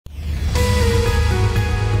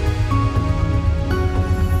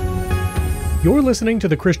You're listening to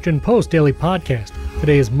the Christian Post Daily Podcast.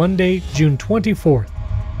 Today is Monday, June 24th.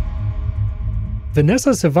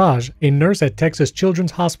 Vanessa Savage, a nurse at Texas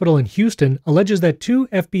Children's Hospital in Houston, alleges that two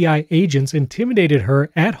FBI agents intimidated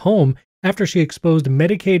her at home after she exposed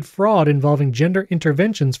Medicaid fraud involving gender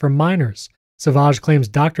interventions for minors. Savage claims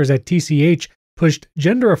doctors at TCH pushed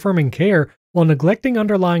gender-affirming care while neglecting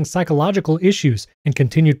underlying psychological issues and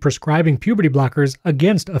continued prescribing puberty blockers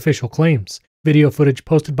against official claims. Video footage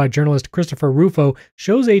posted by journalist Christopher Rufo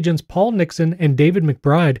shows agents Paul Nixon and David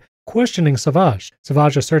McBride questioning Savage.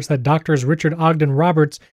 Savage asserts that doctors Richard Ogden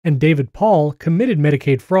Roberts and David Paul committed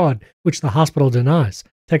Medicaid fraud, which the hospital denies.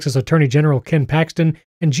 Texas Attorney General Ken Paxton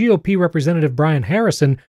and GOP Representative Brian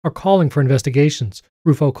Harrison are calling for investigations.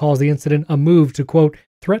 Rufo calls the incident a move to, quote,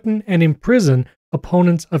 threaten and imprison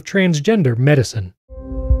opponents of transgender medicine.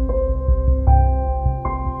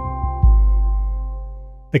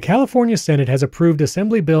 The California Senate has approved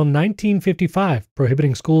Assembly Bill 1955,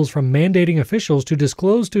 prohibiting schools from mandating officials to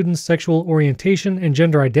disclose students' sexual orientation and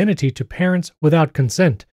gender identity to parents without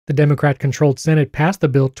consent. The Democrat-controlled Senate passed the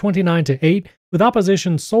bill 29-8, with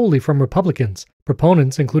opposition solely from Republicans.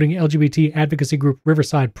 Proponents, including LGBT advocacy group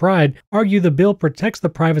Riverside Pride, argue the bill protects the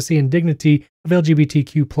privacy and dignity of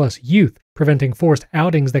LGBTQ+ youth, preventing forced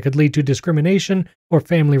outings that could lead to discrimination or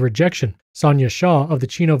family rejection. Sonia Shaw of the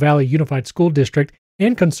Chino Valley Unified School District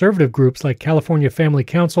and conservative groups like California Family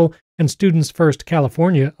Council and Students First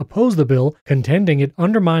California oppose the bill, contending it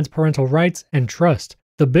undermines parental rights and trust.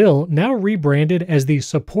 The bill, now rebranded as the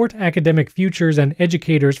Support Academic Futures and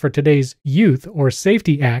Educators for Today's Youth, or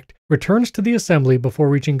SAFETY Act, returns to the Assembly before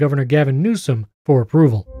reaching Governor Gavin Newsom for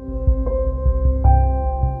approval.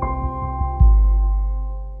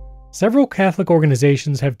 Several Catholic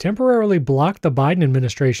organizations have temporarily blocked the Biden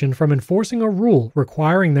administration from enforcing a rule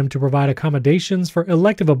requiring them to provide accommodations for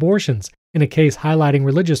elective abortions in a case highlighting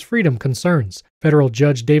religious freedom concerns. Federal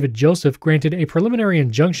Judge David Joseph granted a preliminary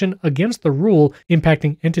injunction against the rule,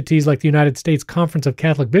 impacting entities like the United States Conference of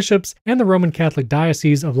Catholic Bishops and the Roman Catholic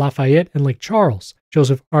Diocese of Lafayette and Lake Charles.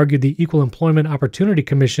 Joseph argued the Equal Employment Opportunity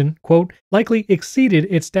Commission, quote, likely exceeded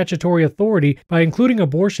its statutory authority by including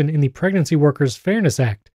abortion in the Pregnancy Workers Fairness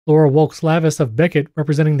Act. Laura Wilkes-Lavis of Beckett,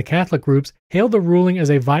 representing the Catholic groups, hailed the ruling as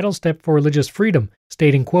a vital step for religious freedom,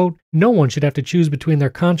 stating, quote, no one should have to choose between their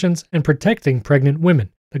conscience and protecting pregnant women.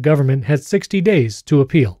 The government has 60 days to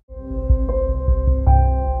appeal.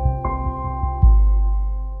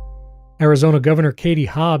 Arizona Governor Katie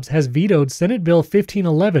Hobbs has vetoed Senate Bill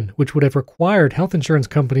 1511, which would have required health insurance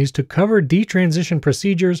companies to cover detransition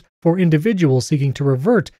procedures for individuals seeking to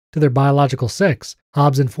revert to their biological sex.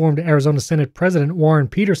 Hobbs informed Arizona Senate President Warren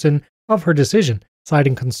Peterson of her decision,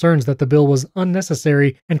 citing concerns that the bill was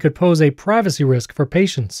unnecessary and could pose a privacy risk for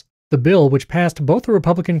patients. The bill, which passed both the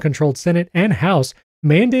Republican-controlled Senate and House,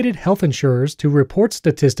 mandated health insurers to report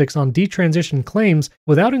statistics on detransition claims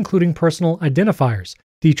without including personal identifiers.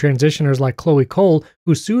 Detransitioners like Chloe Cole,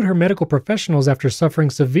 who sued her medical professionals after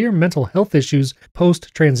suffering severe mental health issues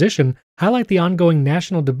post-transition, highlight the ongoing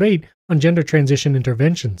national debate on gender transition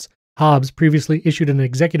interventions. Hobbs previously issued an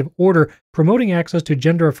executive order promoting access to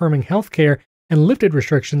gender-affirming health care and lifted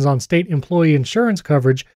restrictions on state employee insurance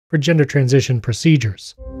coverage for gender transition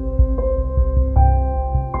procedures.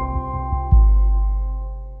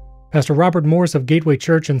 Pastor Robert Morris of Gateway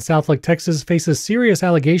Church in Southlake, Texas, faces serious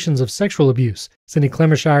allegations of sexual abuse. Cindy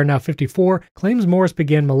Clemershire, now 54, claims Morris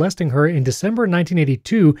began molesting her in December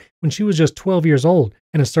 1982 when she was just 12 years old,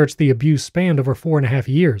 and asserts the abuse spanned over 4.5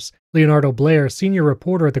 years. Leonardo Blair, senior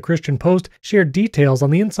reporter at the Christian Post, shared details on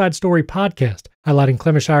the Inside Story podcast, highlighting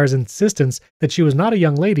Clemershire's insistence that she was not a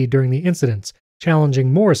young lady during the incidents,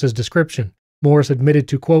 challenging Morris's description. Morris admitted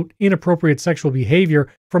to, quote, inappropriate sexual behavior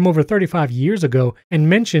from over 35 years ago and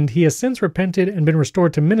mentioned he has since repented and been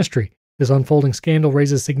restored to ministry. This unfolding scandal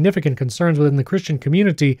raises significant concerns within the Christian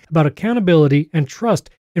community about accountability and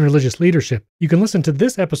trust in religious leadership. You can listen to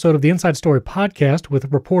this episode of the Inside Story podcast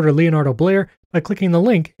with reporter Leonardo Blair by clicking the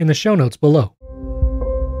link in the show notes below.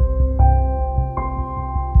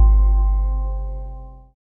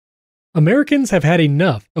 Americans have had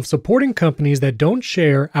enough of supporting companies that don't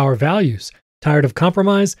share our values. Tired of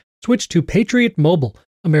compromise? Switch to Patriot Mobile,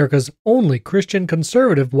 America's only Christian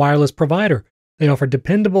conservative wireless provider. They offer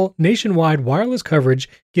dependable, nationwide wireless coverage,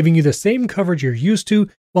 giving you the same coverage you're used to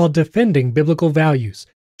while defending biblical values.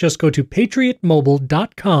 Just go to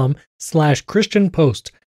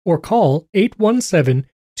patriotmobile.com/ChristianPost or call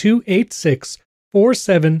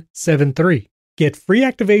 817-286-4773. Get free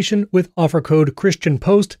activation with offer code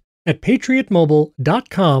ChristianPost at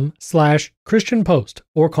patriotmobile.com/ChristianPost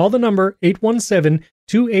or call the number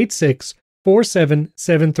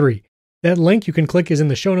 817-286-4773. That link you can click is in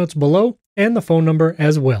the show notes below, and the phone number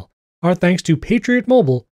as well. Our thanks to Patriot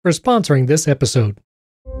Mobile for sponsoring this episode.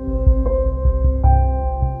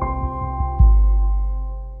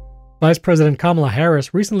 Vice President Kamala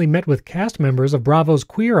Harris recently met with cast members of Bravo's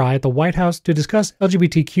Queer Eye at the White House to discuss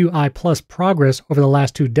LGBTQI+ progress over the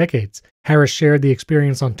last 2 decades. Harris shared the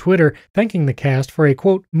experience on Twitter, thanking the cast for a,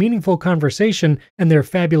 quote, meaningful conversation and their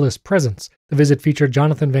fabulous presence. The visit featured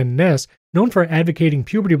Jonathan Van Ness, known for advocating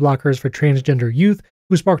puberty blockers for transgender youth,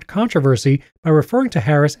 who sparked controversy by referring to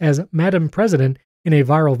Harris as Madam President in a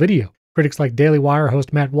viral video. Critics like Daily Wire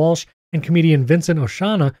host Matt Walsh and comedian Vincent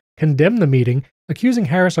Oshana condemned the meeting, accusing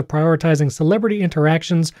Harris of prioritizing celebrity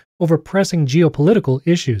interactions over pressing geopolitical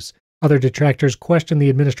issues. Other detractors questioned the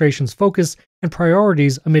administration's focus and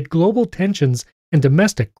priorities amid global tensions and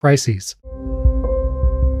domestic crises.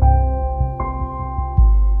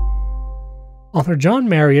 Author John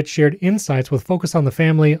Marriott shared insights with Focus on the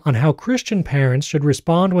Family on how Christian parents should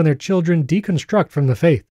respond when their children deconstruct from the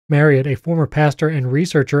faith. Marriott, a former pastor and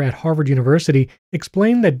researcher at Harvard University,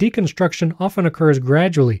 explained that deconstruction often occurs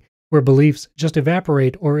gradually, where beliefs just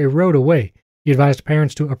evaporate or erode away. He advised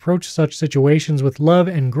parents to approach such situations with love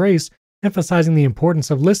and grace, emphasizing the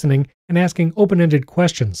importance of listening and asking open-ended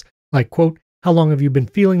questions, like, quote, how long have you been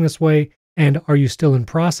feeling this way, and are you still in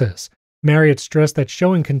process? Marriott stressed that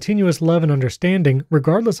showing continuous love and understanding,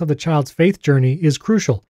 regardless of the child's faith journey, is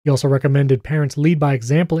crucial. He also recommended parents lead by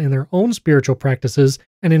example in their own spiritual practices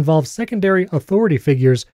and involve secondary authority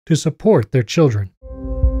figures to support their children.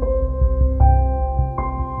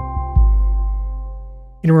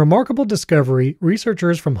 In a remarkable discovery,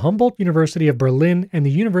 researchers from Humboldt University of Berlin and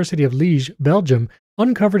the University of Liège, Belgium,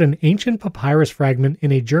 uncovered an ancient papyrus fragment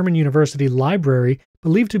in a German university library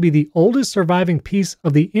believed to be the oldest surviving piece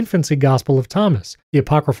of the infancy Gospel of Thomas. The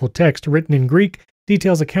apocryphal text, written in Greek,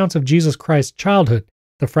 details accounts of Jesus Christ's childhood.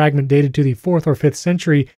 The fragment, dated to the 4th or 5th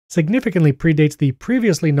century, significantly predates the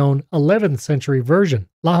previously known 11th century version.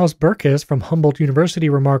 Lajos Berkes from Humboldt University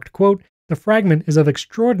remarked, quote, the fragment is of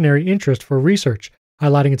extraordinary interest for research,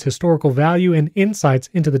 highlighting its historical value and insights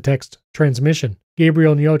into the text's transmission.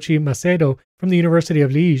 Gabriel Nyochi Macedo from the University of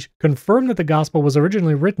Liège confirmed that the Gospel was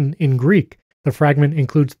originally written in Greek. The fragment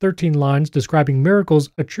includes 13 lines describing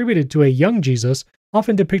miracles attributed to a young Jesus,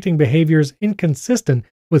 often depicting behaviors inconsistent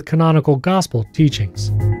with canonical Gospel teachings.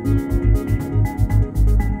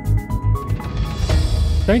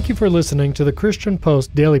 Thank you for listening to the Christian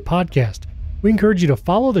Post Daily Podcast. We encourage you to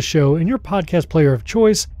follow the show in your podcast player of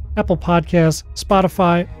choice, Apple Podcasts,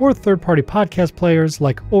 Spotify, or third-party podcast players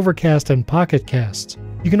like Overcast and Pocket Casts.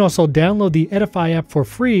 You can also download the Edifi app for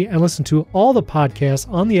free and listen to all the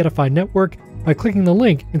podcasts on the Edifi network by clicking the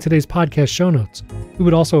link in today's podcast show notes. We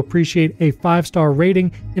would also appreciate a 5-star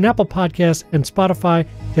rating in Apple Podcasts and Spotify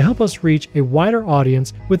to help us reach a wider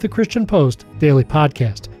audience with the Christian Post Daily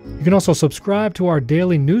Podcast. You can also subscribe to our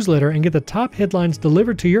daily newsletter and get the top headlines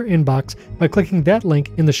delivered to your inbox by clicking that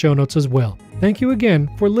link in the show notes as well. Thank you again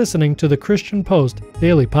for listening to the Christian Post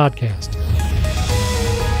Daily Podcast.